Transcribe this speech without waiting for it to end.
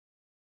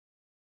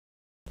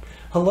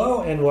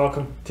Hello and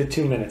welcome to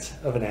 2 Minutes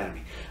of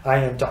Anatomy. I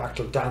am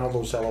Dr. Donald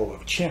Ozello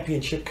of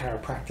Championship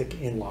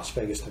Chiropractic in Las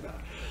Vegas,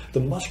 Nevada. The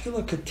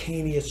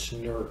musculocutaneous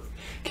nerve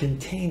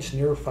contains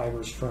nerve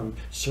fibers from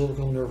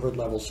cervical nerve root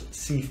levels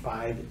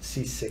C5,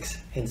 C6,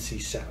 and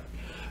C7.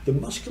 The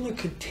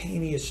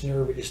musculocutaneous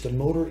nerve is the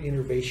motor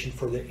innervation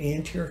for the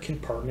anterior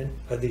compartment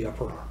of the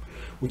upper arm,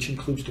 which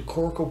includes the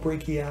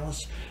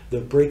coracobrachialis,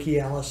 the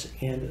brachialis,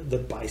 and the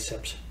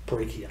biceps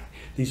brachii.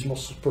 These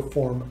muscles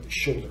perform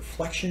shoulder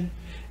flexion,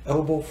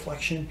 elbow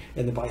flexion,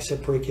 and the bicep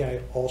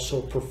brachii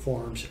also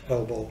performs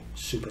elbow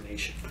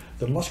supination.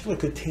 The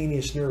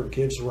musculocutaneous nerve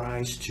gives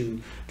rise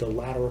to the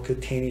lateral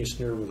cutaneous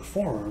nerve of the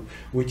forearm,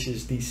 which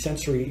is the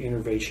sensory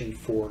innervation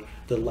for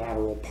the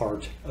lateral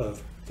part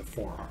of the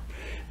forearm.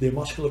 The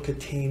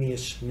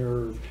musculocutaneous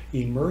nerve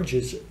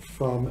emerges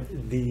from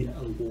the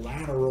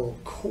lateral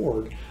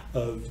cord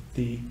of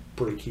the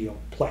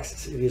brachial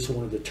plexus. It is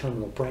one of the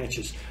terminal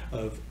branches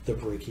of the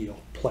brachial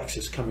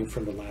plexus coming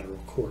from the lateral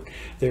cord.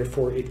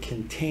 Therefore, it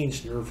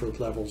contains nerve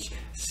root levels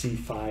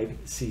C5,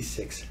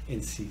 C6,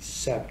 and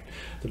C7.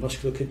 The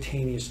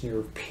musculocutaneous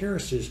nerve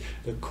pierces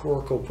the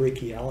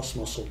coracobrachialis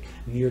muscle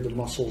near the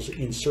muscle's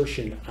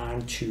insertion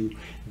onto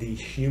the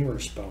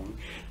humerus bone.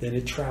 Then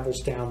it travels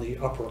down the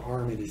upper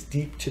arm. It is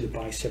deep to the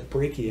bicep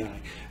brachii,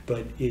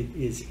 but it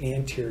is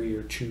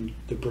anterior to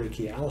the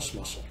brachialis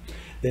muscle.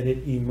 Then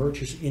it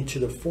emerges into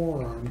the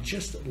forearm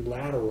just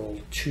lateral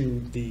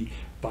to the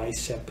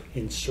bicep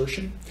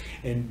insertion,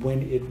 and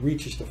when it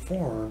reaches the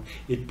forearm,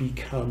 it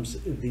becomes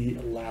the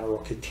lateral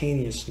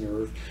cutaneous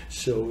nerve,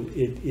 so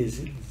it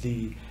is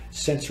the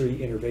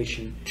sensory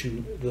innervation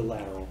to the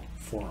lateral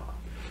forearm.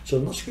 So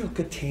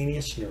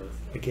musculocutaneous nerve,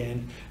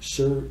 again,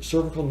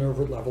 cervical nerve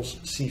root levels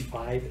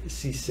C5,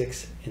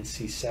 C6, and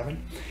C7.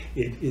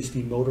 It is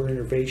the motor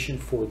innervation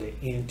for the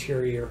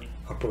anterior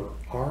upper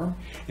arm,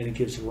 and it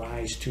gives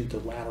rise to the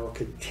lateral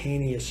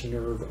cutaneous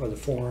nerve of the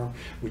forearm,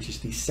 which is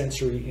the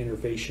sensory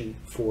innervation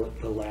for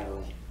the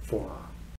lateral forearm.